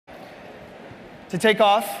To take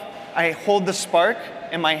off, I hold the spark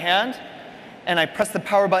in my hand, and I press the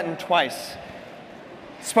power button twice.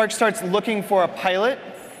 Spark starts looking for a pilot,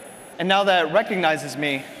 and now that it recognizes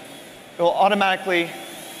me, it will automatically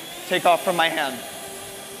take off from my hand.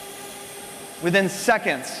 Within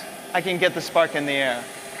seconds, I can get the spark in the air.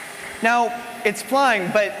 Now, it's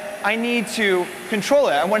flying, but I need to control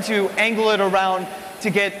it. I want to angle it around to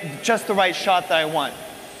get just the right shot that I want.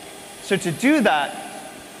 So to do that,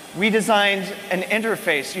 we designed an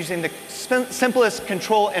interface using the simplest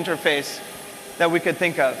control interface that we could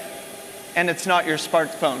think of. And it's not your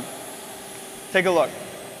smartphone. Take a look.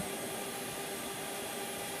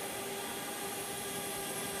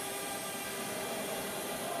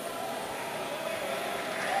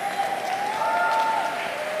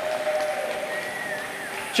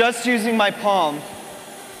 Just using my palm,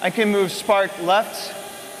 I can move spark left,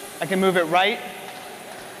 I can move it right,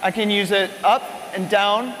 I can use it up and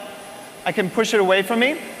down, I can push it away from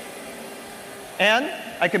me, and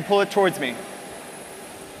I can pull it towards me.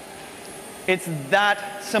 It's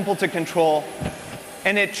that simple to control,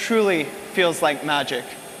 and it truly feels like magic.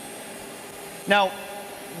 Now,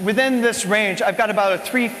 within this range, I've got about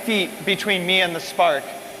 3 feet between me and the spark,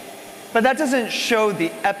 but that doesn't show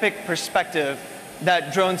the epic perspective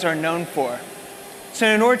that drones are known for. So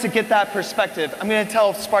in order to get that perspective, I'm going to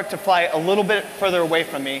tell Spark to fly a little bit further away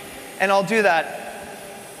from me, and I'll do that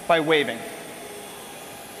by waving.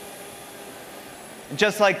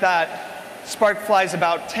 Just like that, Spark flies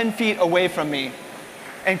about 10 feet away from me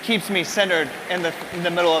and keeps me centered in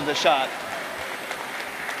the middle of the shot.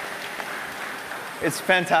 It's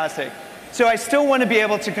fantastic. So I still want to be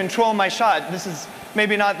able to control my shot. This is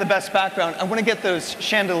maybe not the best background. I want to get those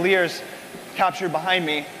chandeliers captured behind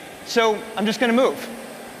me. So I'm just going to move.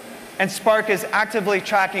 And Spark is actively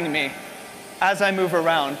tracking me as I move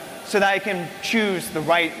around so that I can choose the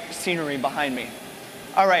right scenery behind me.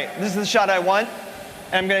 All right, this is the shot I want.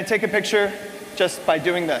 And I'm going to take a picture just by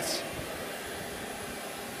doing this.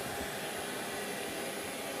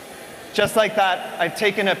 Just like that, I've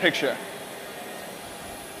taken a picture.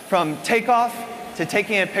 From takeoff to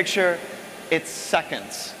taking a picture, it's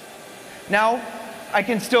seconds. Now, I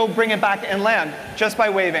can still bring it back and land just by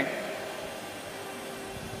waving.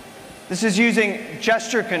 This is using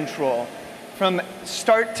gesture control from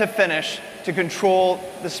start to finish to control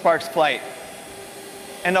the Spark's flight.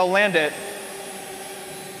 And I'll land it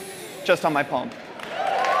just on my palm.